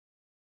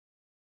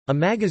A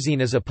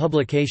magazine is a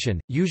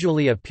publication,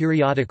 usually a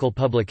periodical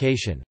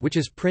publication, which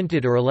is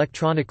printed or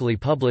electronically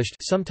published,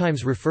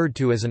 sometimes referred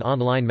to as an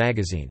online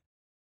magazine.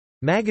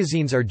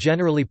 Magazines are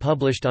generally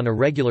published on a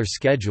regular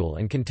schedule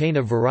and contain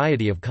a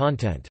variety of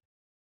content.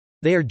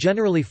 They are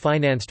generally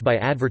financed by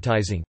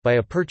advertising, by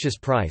a purchase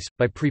price,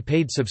 by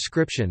prepaid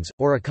subscriptions,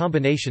 or a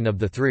combination of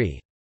the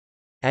three.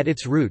 At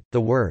its root, the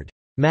word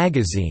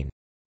magazine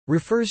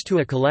refers to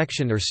a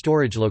collection or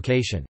storage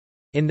location.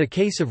 In the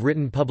case of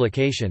written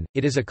publication,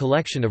 it is a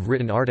collection of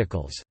written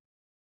articles.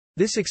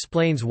 This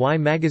explains why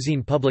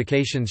magazine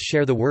publications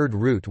share the word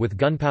root with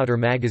gunpowder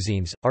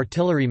magazines,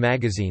 artillery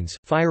magazines,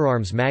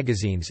 firearms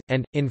magazines,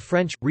 and, in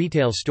French,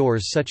 retail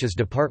stores such as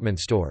department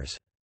stores.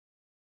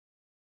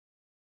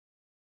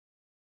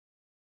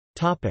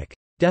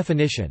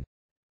 Definition.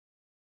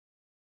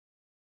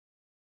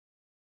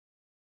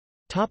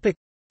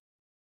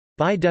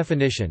 By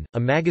definition, a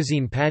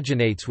magazine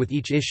paginates with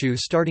each issue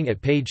starting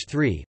at page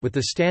 3, with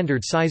the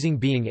standard sizing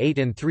being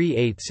 8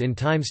 3/8 in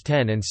x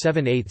 10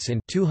 7/8 in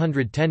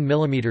 210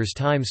 mm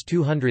x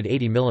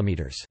 280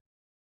 mm.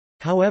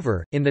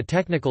 However, in the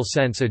technical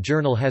sense, a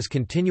journal has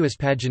continuous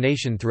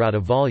pagination throughout a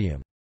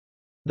volume.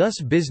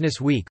 Thus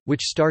Business Week, which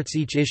starts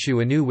each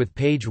issue anew with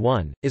page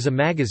 1, is a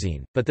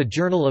magazine, but the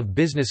Journal of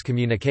Business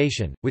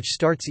Communication, which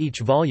starts each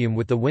volume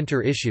with the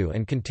winter issue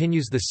and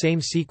continues the same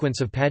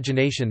sequence of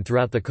pagination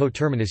throughout the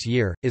coterminous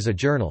year, is a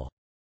journal.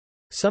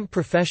 Some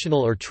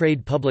professional or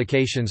trade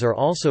publications are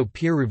also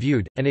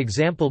peer-reviewed, an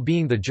example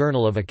being the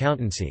Journal of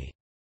Accountancy.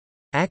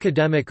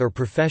 Academic or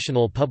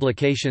professional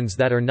publications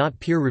that are not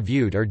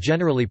peer-reviewed are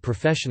generally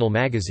professional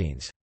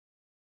magazines.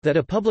 That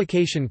a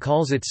publication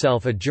calls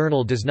itself a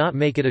journal does not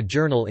make it a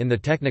journal in the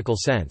technical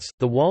sense.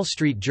 The Wall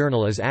Street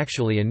Journal is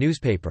actually a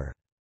newspaper.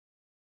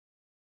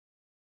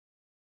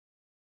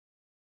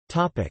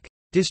 Topic: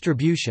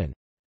 Distribution.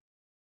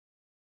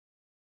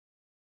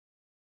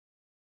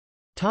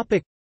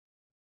 Topic: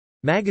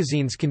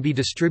 Magazines can be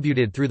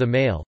distributed through the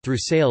mail, through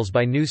sales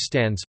by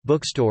newsstands,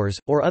 bookstores,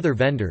 or other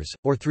vendors,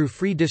 or through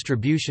free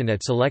distribution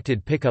at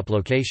selected pickup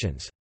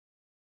locations.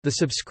 The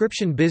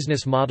subscription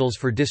business models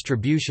for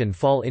distribution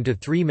fall into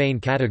three main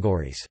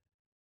categories.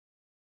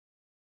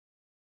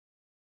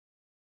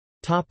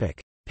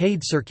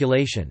 Paid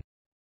circulation.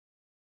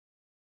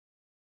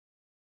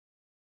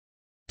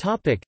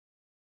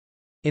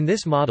 In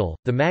this model,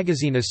 the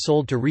magazine is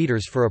sold to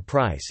readers for a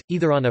price,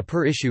 either on a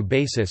per-issue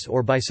basis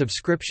or by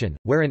subscription,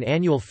 where an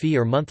annual fee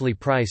or monthly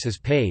price is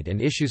paid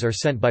and issues are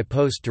sent by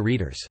post to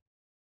readers.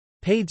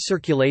 Paid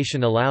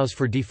circulation allows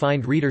for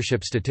defined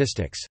readership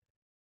statistics.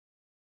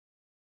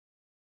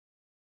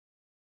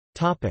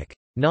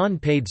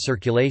 Non-paid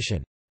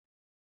circulation.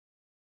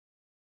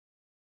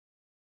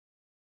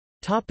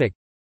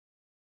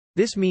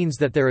 This means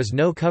that there is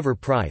no cover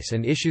price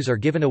and issues are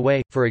given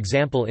away, for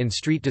example in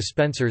street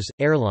dispensers,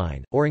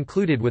 airline, or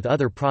included with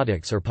other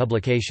products or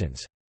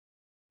publications.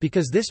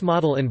 Because this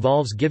model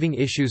involves giving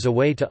issues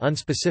away to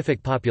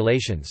unspecific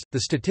populations, the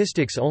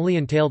statistics only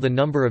entail the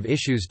number of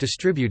issues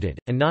distributed,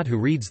 and not who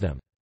reads them.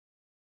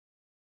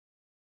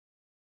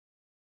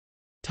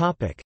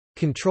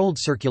 Controlled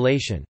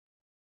circulation.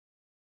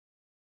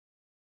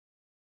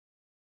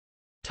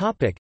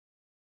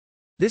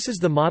 This is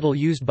the model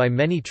used by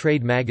many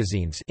trade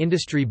magazines,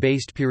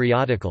 industry-based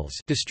periodicals,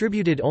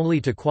 distributed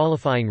only to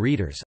qualifying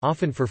readers,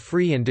 often for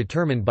free and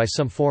determined by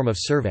some form of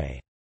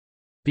survey.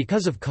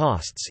 Because of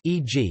costs,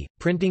 e.g.,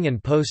 printing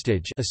and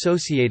postage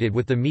associated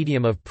with the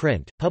medium of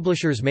print,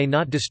 publishers may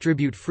not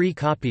distribute free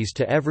copies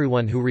to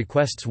everyone who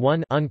requests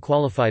one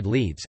unqualified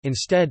leads.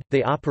 Instead,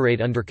 they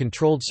operate under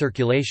controlled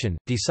circulation,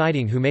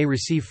 deciding who may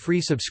receive free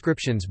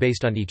subscriptions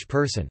based on each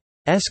person's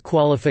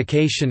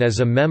qualification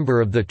as a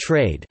member of the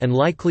trade and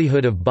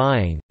likelihood of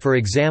buying, for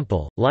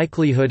example,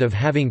 likelihood of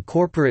having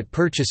corporate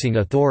purchasing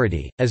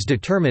authority, as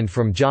determined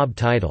from job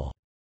title.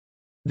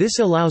 This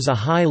allows a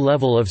high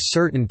level of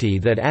certainty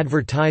that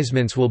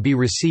advertisements will be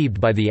received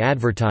by the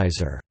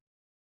advertiser's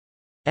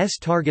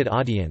target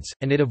audience,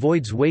 and it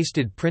avoids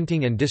wasted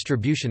printing and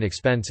distribution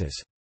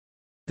expenses.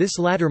 This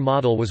latter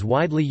model was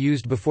widely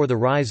used before the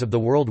rise of the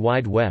World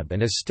Wide Web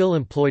and is still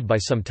employed by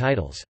some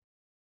titles.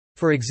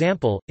 For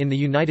example, in the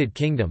United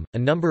Kingdom, a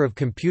number of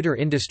computer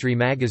industry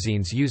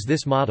magazines use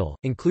this model,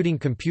 including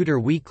Computer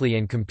Weekly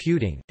and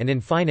Computing, and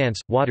in finance,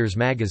 Waters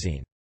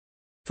magazine.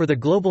 For the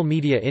global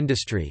media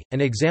industry,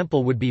 an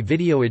example would be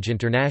VideoAge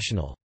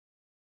International.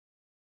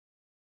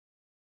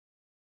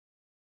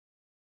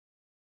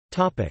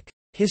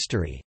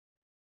 History.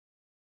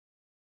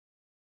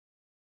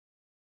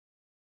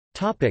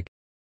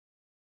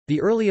 The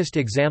earliest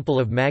example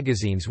of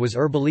magazines was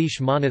Urbaliche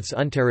Monats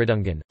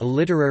Unterredungen, a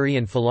literary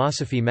and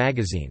philosophy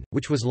magazine,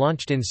 which was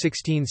launched in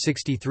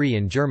 1663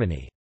 in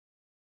Germany.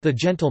 The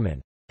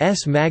Gentleman's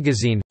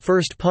magazine,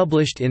 first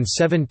published in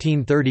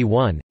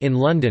 1731, in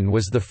London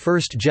was the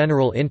first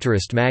general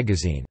interest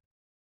magazine.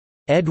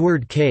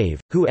 Edward Cave,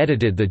 who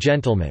edited the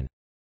Gentleman's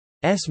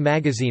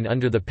magazine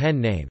under the pen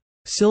name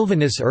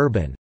Sylvanus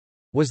Urban,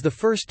 was the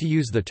first to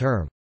use the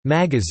term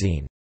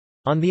magazine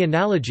on the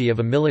analogy of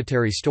a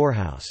military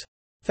storehouse.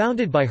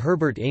 Founded by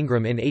Herbert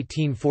Ingram in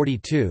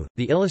 1842,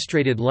 the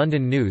Illustrated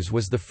London News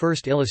was the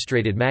first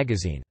illustrated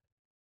magazine.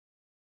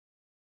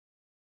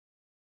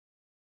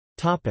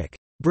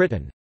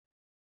 Britain.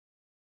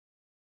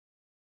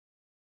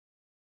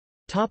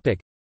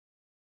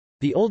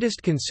 The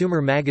oldest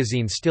consumer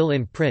magazine still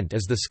in print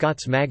is the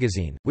Scots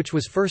Magazine, which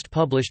was first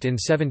published in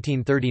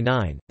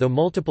 1739, though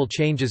multiple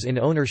changes in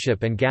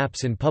ownership and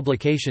gaps in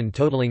publication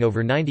totalling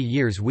over 90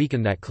 years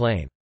weaken that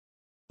claim.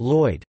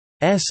 Lloyd's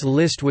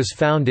List was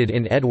founded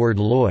in Edward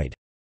Lloyd's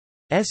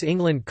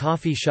England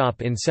coffee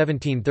shop in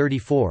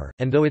 1734,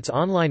 and though its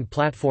online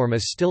platform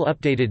is still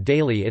updated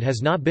daily, it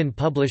has not been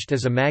published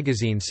as a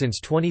magazine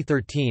since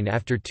 2013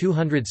 after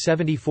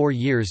 274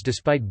 years.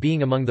 Despite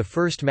being among the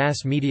first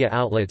mass media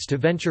outlets to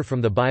venture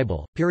from the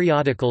Bible,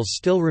 periodicals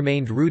still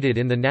remained rooted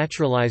in the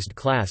naturalized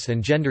class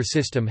and gender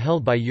system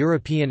held by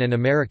European and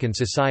American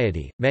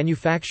society.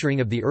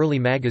 Manufacturing of the early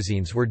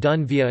magazines were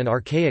done via an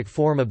archaic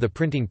form of the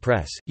printing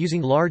press,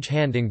 using large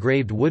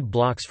hand-engraved wood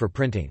blocks for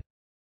printing.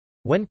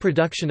 When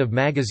production of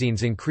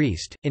magazines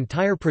increased,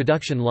 entire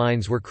production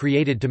lines were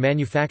created to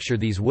manufacture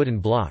these wooden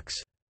blocks.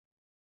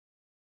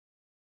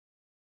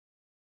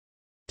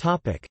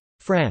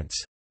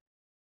 France.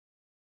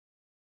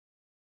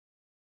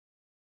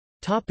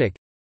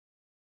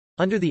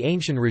 Under the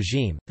Ancien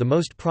regime, the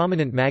most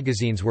prominent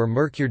magazines were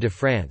Mercure de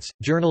France,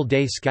 Journal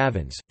des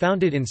Sçavans,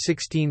 founded in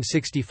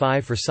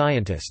 1665 for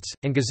scientists,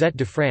 and Gazette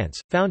de France,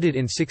 founded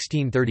in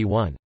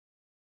 1631.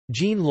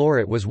 Jean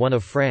Loret was one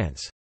of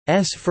France's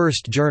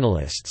first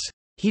journalists.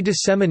 He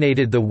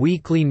disseminated the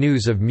weekly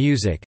news of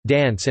music,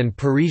 dance and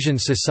Parisian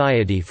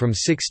society from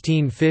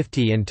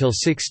 1650 until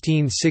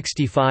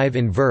 1665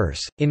 in verse,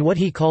 in what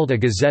he called a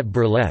Gazette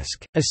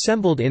burlesque,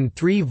 assembled in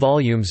 3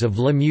 volumes of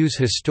La Muse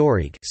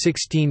historique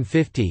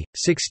 1650,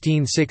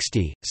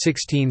 1660,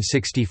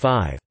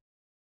 1665.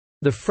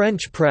 The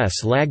French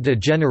press lagged a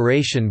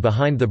generation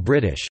behind the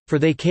British, for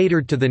they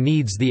catered to the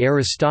needs the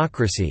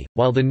aristocracy,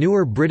 while the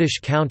newer British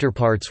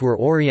counterparts were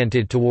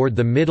oriented toward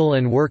the middle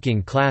and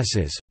working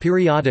classes.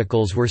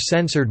 Periodicals were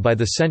censored by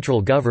the central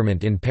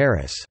government in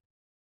Paris.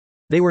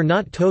 They were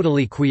not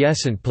totally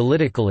quiescent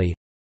politically.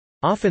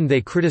 Often they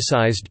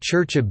criticized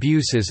church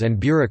abuses and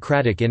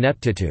bureaucratic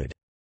ineptitude.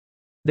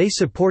 They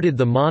supported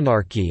the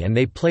monarchy and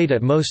they played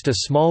at most a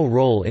small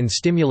role in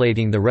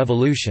stimulating the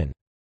revolution.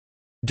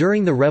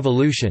 During the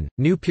Revolution,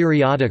 new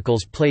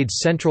periodicals played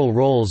central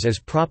roles as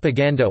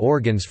propaganda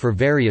organs for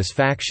various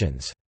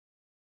factions.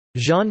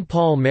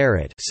 Jean-Paul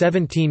Marat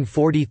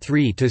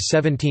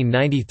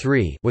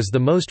 (1743–1793) was the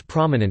most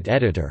prominent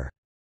editor.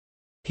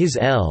 His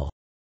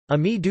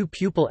Ami du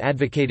Peuple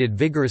advocated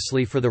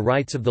vigorously for the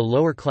rights of the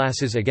lower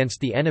classes against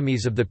the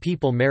enemies of the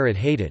people Marat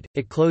hated.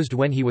 It closed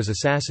when he was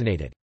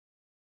assassinated.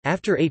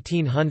 After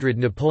 1800,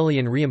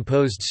 Napoleon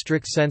reimposed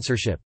strict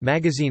censorship.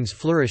 Magazines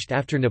flourished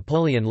after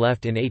Napoleon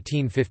left in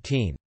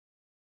 1815.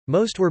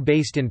 Most were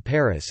based in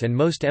Paris and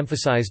most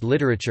emphasized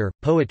literature,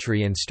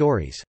 poetry and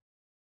stories.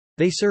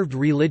 They served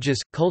religious,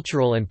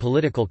 cultural and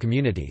political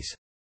communities.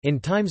 In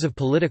times of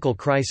political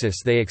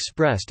crisis they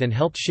expressed and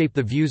helped shape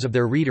the views of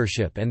their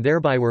readership and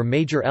thereby were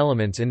major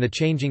elements in the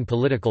changing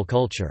political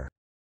culture.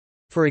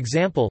 For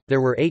example,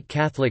 there were 8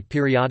 Catholic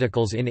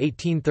periodicals in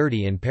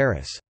 1830 in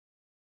Paris.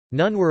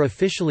 None were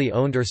officially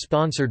owned or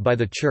sponsored by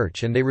the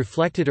Church and they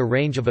reflected a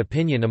range of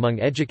opinion among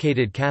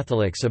educated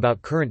Catholics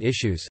about current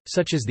issues,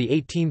 such as the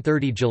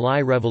 1830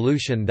 July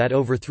Revolution that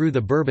overthrew the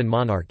Bourbon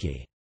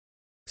monarchy.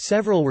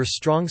 Several were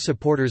strong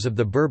supporters of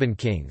the Bourbon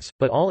kings,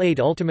 but all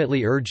 8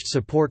 ultimately urged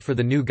support for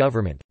the new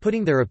government,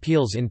 putting their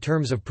appeals in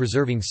terms of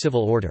preserving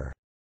civil order.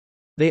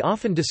 They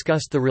often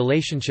discussed the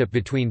relationship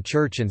between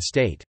church and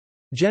state.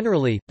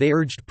 Generally, they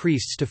urged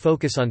priests to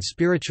focus on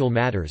spiritual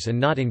matters and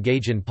not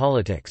engage in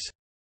politics.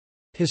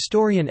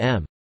 Historian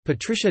M.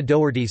 Patricia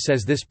Doherty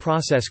says this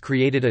process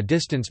created a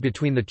distance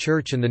between the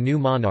Church and the new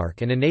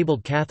monarch and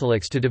enabled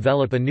Catholics to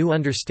develop a new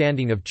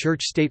understanding of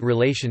church-state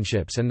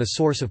relationships and the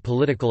source of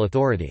political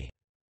authority.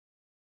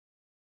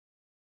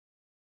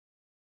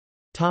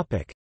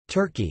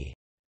 Turkey.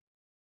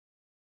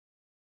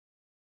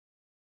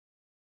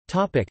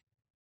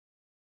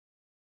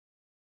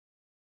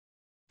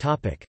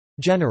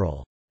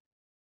 General.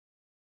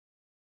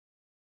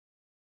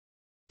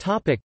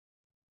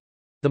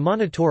 The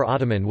Monitor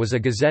Ottoman was a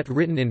gazette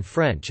written in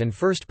French and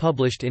first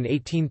published in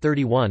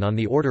 1831 on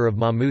the order of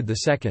Mahmud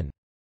II.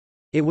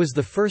 It was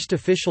the first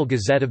official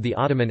gazette of the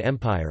Ottoman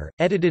Empire,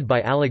 edited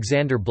by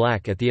Alexander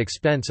Black at the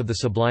expense of the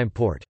Sublime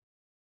Porte.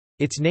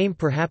 Its name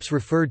perhaps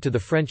referred to the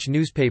French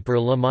newspaper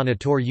Le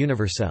Moniteur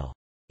Universel.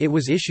 It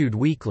was issued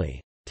weekly.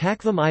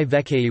 Takvim I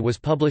Vekayı was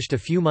published a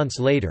few months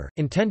later,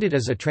 intended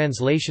as a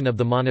translation of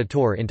the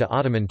Monitor into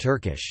Ottoman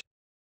Turkish.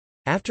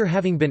 After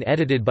having been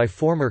edited by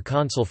former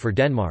consul for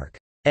Denmark,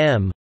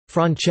 M.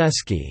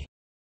 Franceschi,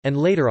 and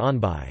later on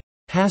by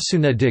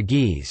Hasuna de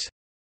Guise,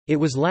 it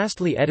was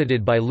lastly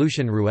edited by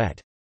Lucien Rouet.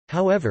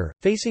 However,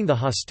 facing the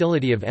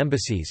hostility of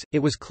embassies, it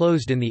was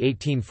closed in the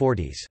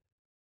 1840s.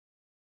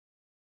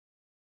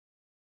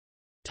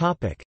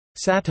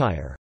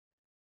 Satire.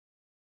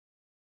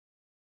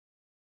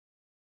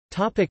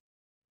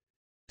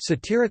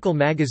 Satirical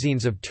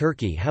magazines of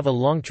Turkey have a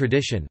long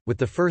tradition, with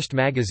the first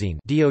magazine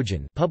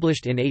Diogen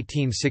published in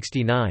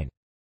 1869.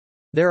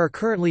 There are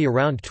currently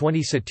around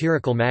 20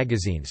 satirical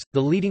magazines.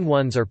 The leading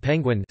ones are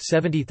Penguin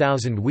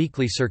 70,000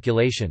 weekly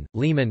circulation,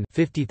 Lehman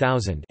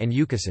 50,000 and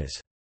Ukas's.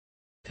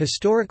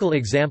 Historical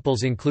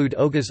examples include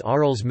Oghuz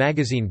Aral's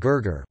magazine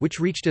Gerger, which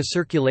reached a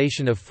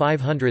circulation of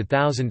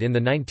 500,000 in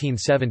the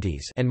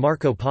 1970s, and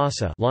Marco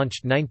Passa,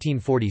 launched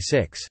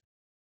 1946.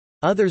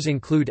 Others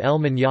include El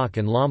Manyak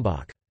and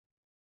Lombok.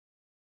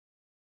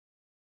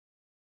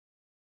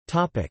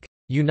 Topic: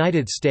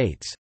 United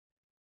States.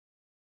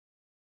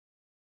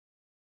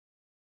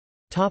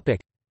 Topic: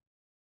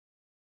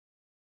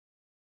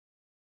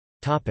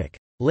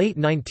 Late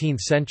 19th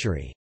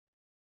century.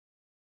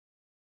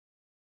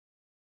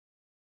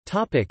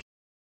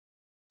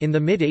 In the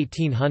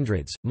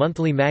mid-1800s,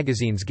 monthly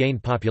magazines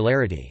gained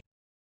popularity.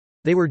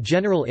 They were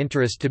general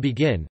interest to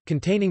begin,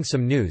 containing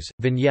some news,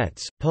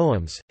 vignettes,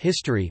 poems,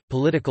 history,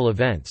 political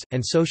events,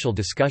 and social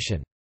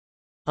discussion.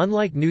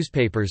 Unlike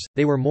newspapers,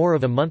 they were more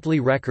of a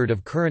monthly record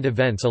of current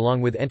events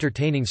along with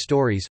entertaining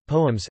stories,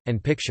 poems,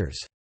 and pictures.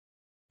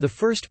 The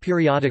first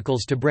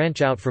periodicals to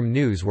branch out from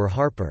news were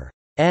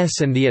Harper's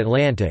and The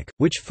Atlantic,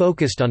 which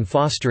focused on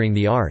fostering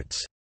the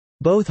arts.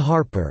 Both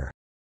Harper's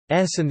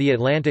and The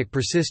Atlantic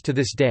persist to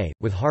this day,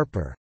 with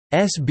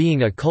Harper's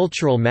being a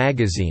cultural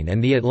magazine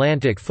and The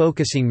Atlantic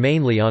focusing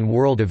mainly on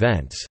world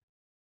events.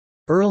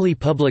 Early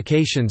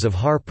publications of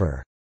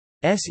Harper's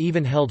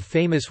even held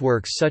famous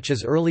works such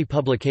as early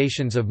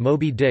publications of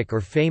Moby Dick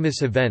or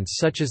famous events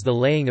such as the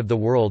laying of the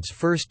world's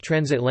first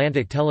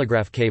transatlantic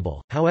telegraph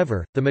cable.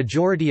 However, the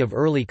majority of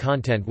early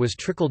content was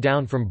trickled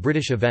down from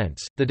British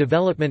events. The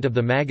development of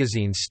the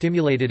magazine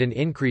stimulated an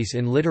increase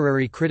in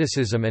literary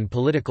criticism and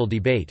political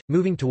debate,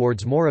 moving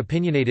towards more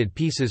opinionated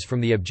pieces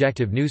from the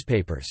objective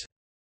newspapers.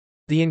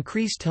 The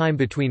increased time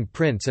between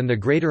prints and the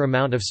greater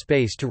amount of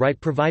space to write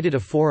provided a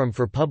forum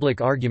for public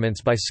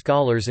arguments by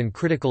scholars and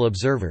critical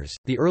observers.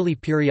 The early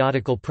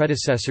periodical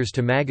predecessors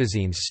to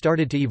magazines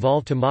started to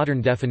evolve to modern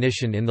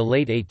definition in the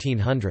late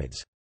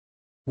 1800s.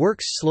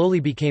 Works slowly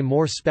became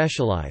more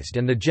specialized,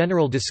 and the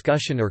general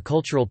discussion or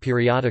cultural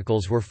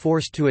periodicals were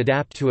forced to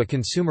adapt to a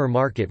consumer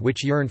market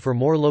which yearned for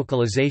more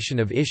localization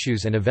of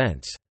issues and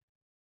events.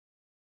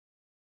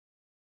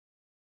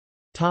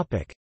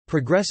 Topic: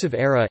 Progressive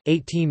era,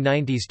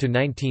 1890s to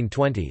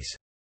 1920s.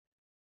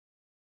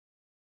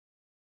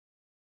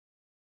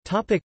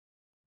 Topic: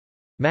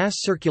 Mass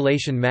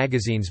circulation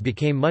magazines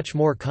became much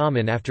more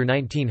common after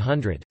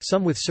 1900,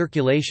 some with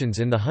circulations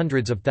in the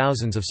hundreds of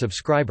thousands of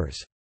subscribers.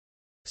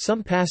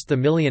 Some passed the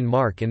million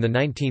mark in the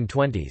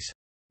 1920s.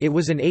 It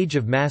was an age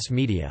of mass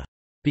media.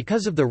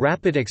 Because of the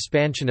rapid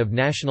expansion of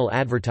national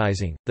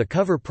advertising, the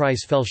cover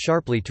price fell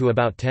sharply to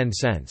about 10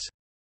 cents.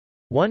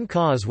 One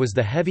cause was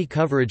the heavy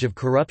coverage of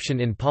corruption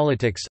in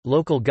politics,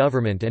 local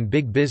government and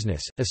big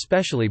business,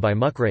 especially by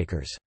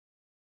muckrakers.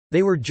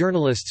 They were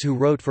journalists who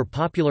wrote for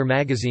popular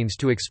magazines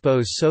to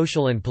expose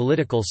social and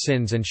political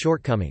sins and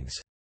shortcomings.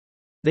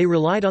 They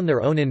relied on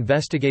their own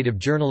investigative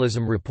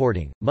journalism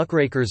reporting.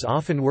 Muckrakers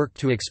often worked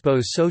to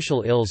expose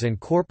social ills and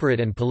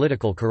corporate and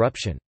political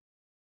corruption.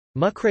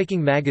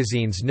 Muckraking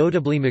magazines,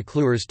 notably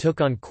McClure's, took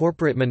on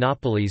corporate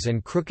monopolies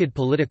and crooked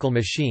political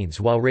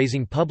machines while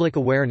raising public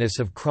awareness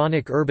of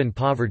chronic urban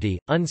poverty,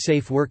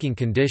 unsafe working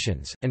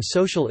conditions, and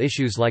social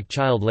issues like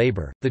child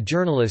labor. The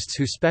journalists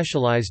who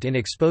specialized in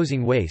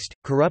exposing waste,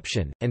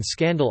 corruption, and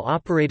scandal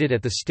operated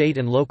at the state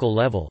and local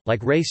level,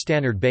 like Ray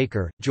Stannard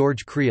Baker,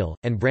 George Creel,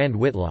 and Brand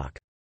Whitlock.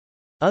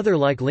 Other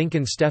like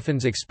Lincoln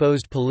Steffens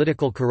exposed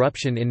political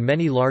corruption in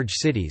many large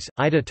cities.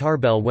 Ida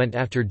Tarbell went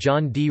after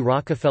John D.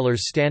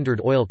 Rockefeller's Standard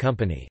Oil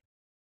Company.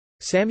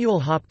 Samuel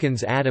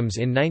Hopkins Adams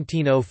in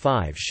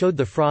 1905 showed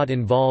the fraud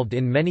involved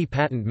in many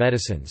patent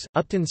medicines.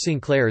 Upton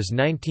Sinclair's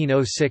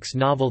 1906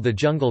 novel The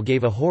Jungle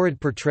gave a horrid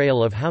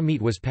portrayal of how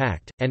meat was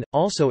packed, and,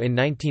 also in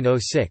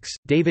 1906,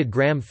 David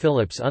Graham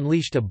Phillips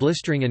unleashed a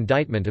blistering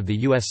indictment of the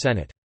U.S.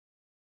 Senate.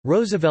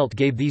 Roosevelt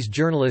gave these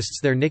journalists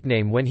their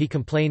nickname when he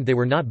complained they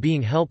were not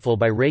being helpful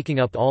by raking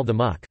up all the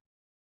muck.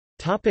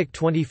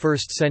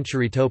 21st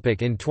century.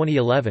 In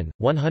 2011,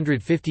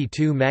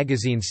 152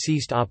 magazines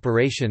ceased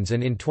operations,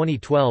 and in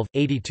 2012,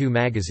 82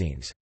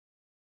 magazines.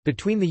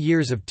 Between the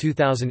years of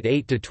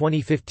 2008 to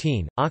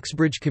 2015,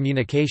 Oxbridge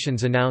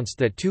Communications announced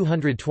that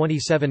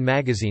 227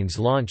 magazines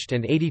launched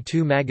and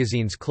 82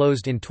 magazines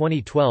closed in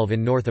 2012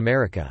 in North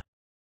America.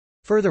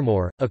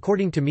 Furthermore,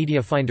 according to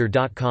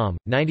MediaFinder.com,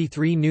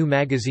 93 new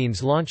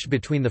magazines launched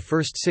between the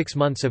first 6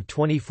 months of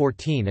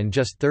 2014 and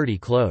just 30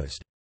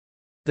 closed.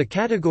 The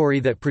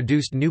category that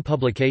produced new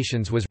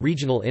publications was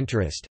regional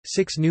interest.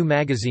 6 new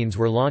magazines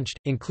were launched,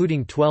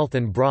 including Twelfth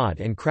and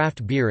Broad and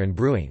Craft Beer and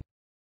Brewing.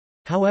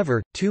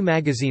 However, 2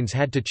 magazines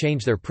had to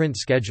change their print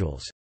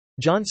schedules.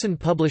 Johnson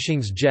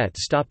Publishing's Jet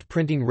stopped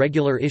printing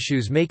regular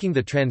issues, making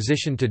the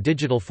transition to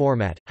digital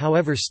format,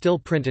 however still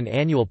print an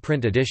annual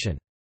print edition.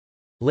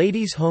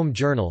 Ladies' Home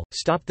Journal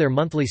stopped their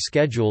monthly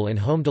schedule and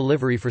home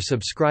delivery for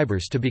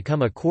subscribers to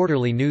become a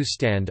quarterly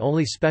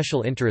newsstand-only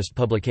special interest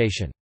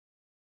publication.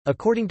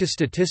 According to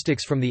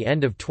statistics from the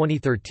end of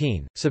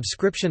 2013,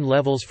 subscription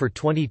levels for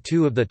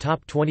 22 of the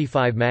top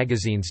 25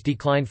 magazines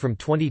declined from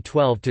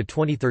 2012 to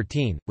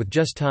 2013, with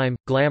Just Time,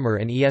 Glamour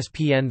and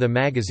ESPN The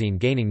Magazine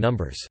gaining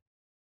numbers.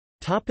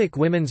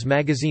 Women's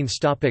magazines.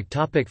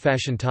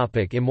 Fashion.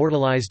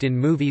 Immortalized in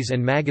movies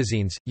and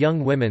magazines,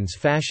 young women's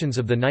fashions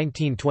of the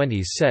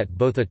 1920s set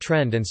both a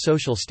trend and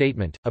social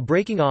statement, a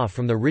breaking off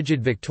from the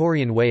rigid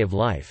Victorian way of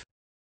life.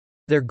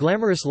 Their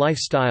glamorous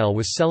lifestyle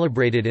was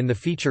celebrated in the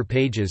feature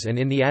pages and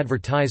in the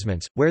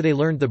advertisements, where they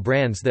learned the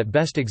brands that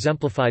best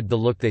exemplified the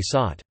look they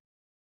sought.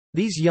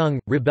 These young,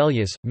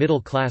 rebellious,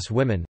 middle-class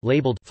women,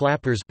 labeled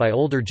flappers by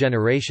older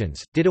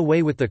generations, did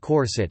away with the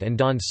corset and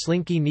donned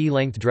slinky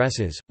knee-length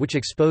dresses, which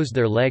exposed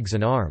their legs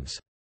and arms.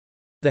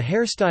 The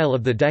hairstyle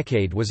of the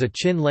decade was a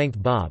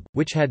chin-length bob,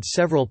 which had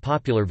several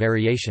popular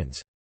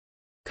variations.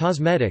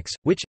 Cosmetics,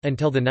 which,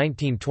 until the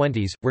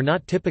 1920s, were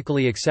not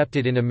typically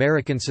accepted in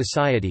American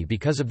society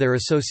because of their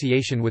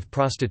association with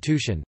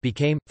prostitution,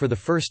 became, for the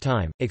first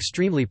time,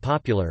 extremely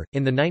popular.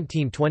 In the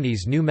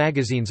 1920s, new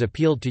magazines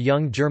appealed to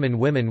young German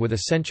women with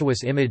a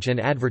sensuous image and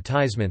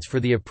advertisements for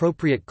the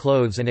appropriate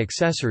clothes and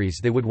accessories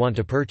they would want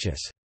to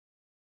purchase.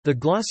 The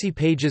glossy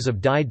pages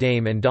of Die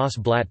Dame and Das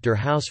Blatt der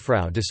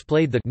Hausfrau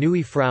displayed the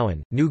Neue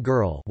Frauen, new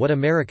girl, what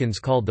Americans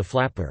called the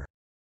flapper.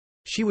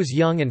 She was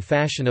young and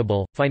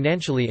fashionable,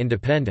 financially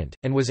independent,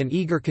 and was an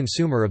eager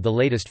consumer of the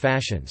latest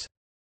fashions.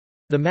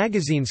 The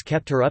magazines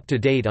kept her up to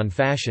date on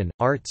fashion,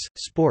 arts,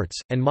 sports,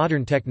 and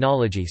modern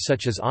technology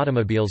such as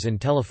automobiles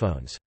and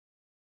telephones.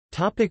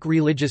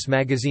 Religious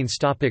magazines.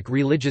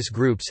 Religious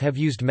groups have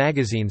used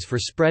magazines for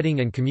spreading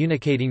and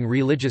communicating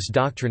religious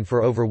doctrine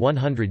for over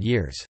 100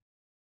 years.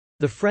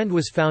 The Friend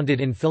was founded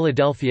in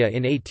Philadelphia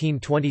in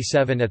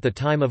 1827 at the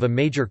time of a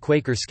major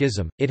Quaker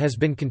schism. It has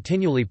been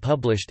continually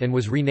published and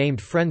was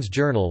renamed Friend's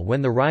Journal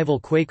when the rival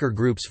Quaker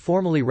groups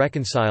formally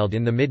reconciled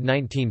in the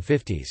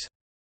mid-1950s.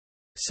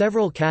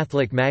 Several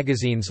Catholic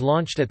magazines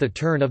launched at the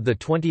turn of the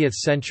 20th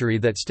century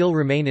that still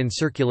remain in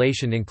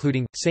circulation,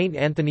 including St.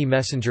 Anthony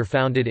Messenger,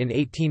 founded in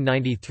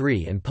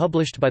 1893 and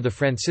published by the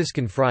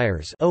Franciscan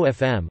Friars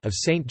 (OFM) of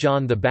St.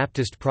 John the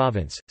Baptist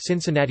Province,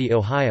 Cincinnati,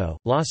 Ohio.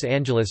 Los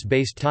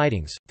Angeles-based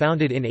Tidings,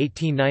 founded in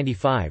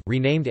 1895,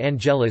 renamed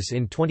Angelus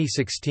in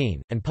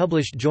 2016, and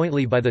published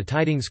jointly by the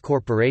Tidings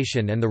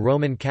Corporation and the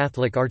Roman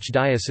Catholic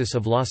Archdiocese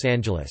of Los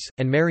Angeles,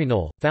 and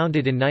Maryknoll,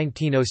 founded in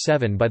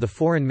 1907 by the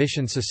Foreign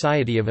Mission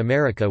Society of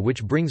America,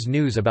 which brings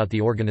news about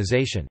the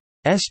organization's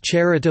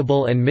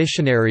charitable and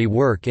missionary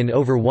work in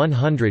over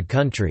 100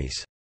 countries.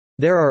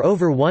 There are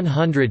over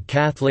 100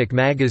 Catholic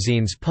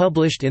magazines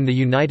published in the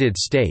United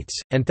States,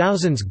 and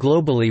thousands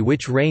globally,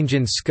 which range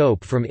in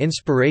scope from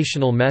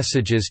inspirational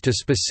messages to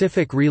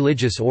specific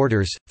religious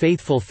orders,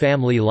 faithful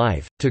family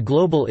life, to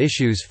global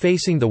issues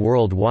facing the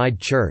worldwide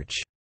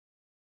church.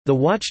 The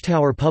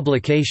Watchtower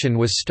publication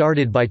was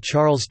started by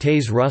Charles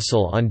Taze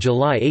Russell on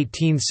July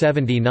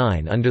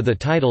 1879 under the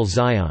title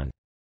Zion's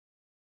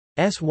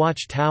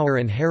Watchtower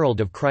and Herald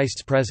of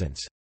Christ's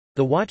Presence.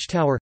 The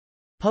Watchtower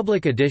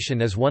public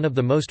edition is one of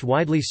the most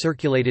widely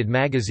circulated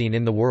magazine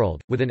in the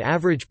world, with an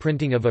average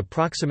printing of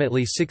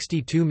approximately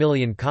 62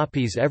 million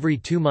copies every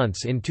 2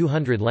 months in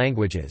 200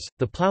 languages.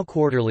 The Plough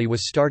Quarterly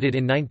was started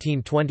in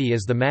 1920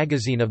 as the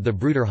magazine of the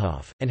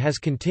Bruderhof, and has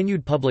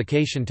continued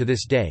publication to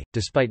this day,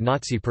 despite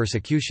Nazi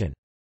persecution.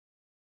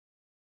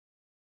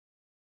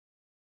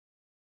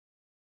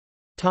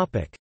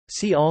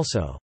 See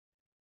also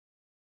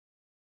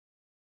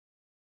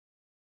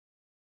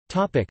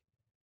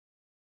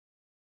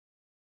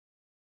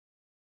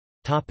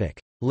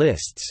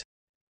Lists.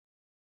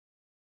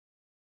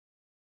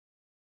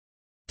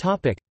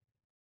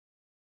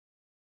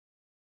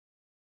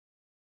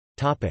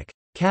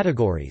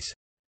 Categories.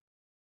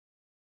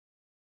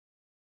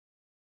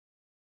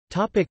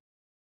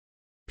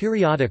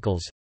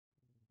 Periodicals,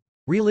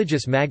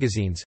 religious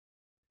magazines,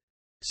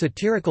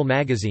 satirical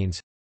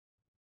magazines,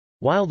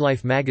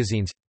 wildlife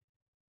magazines.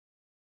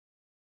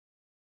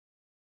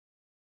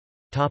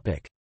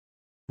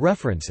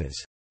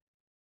 References.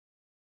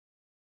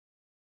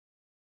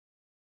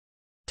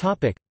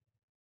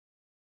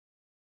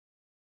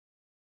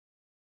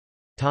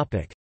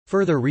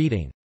 Further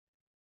reading.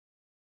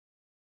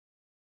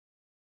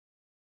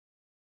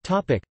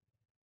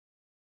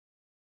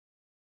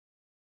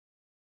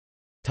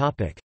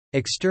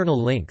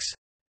 External links.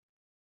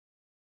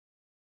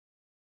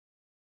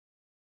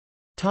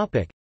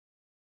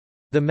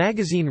 The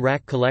magazine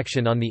rack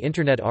collection on the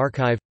Internet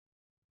Archive.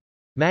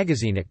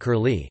 Magazine at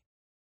Curlie.